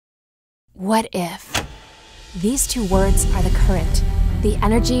What if? These two words are the current, the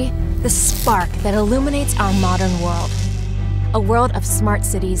energy, the spark that illuminates our modern world. A world of smart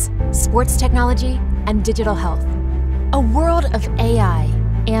cities, sports technology, and digital health. A world of AI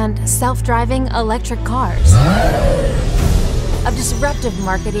and self-driving electric cars. Of disruptive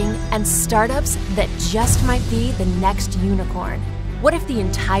marketing and startups that just might be the next unicorn. What if the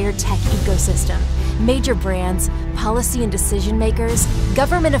entire tech ecosystem, major brands, policy and decision makers,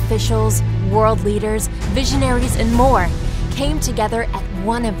 government officials, world leaders, visionaries, and more came together at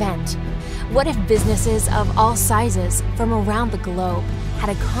one event? What if businesses of all sizes from around the globe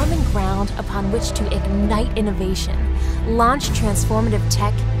had a common ground upon which to ignite innovation, launch transformative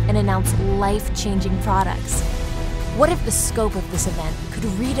tech, and announce life-changing products? What if the scope of this event could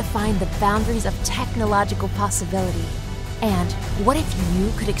redefine the boundaries of technological possibility? And what if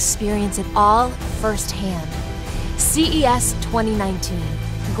you could experience it all firsthand? CES 2019,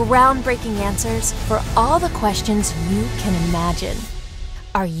 groundbreaking answers for all the questions you can imagine.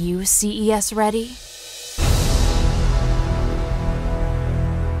 Are you CES ready?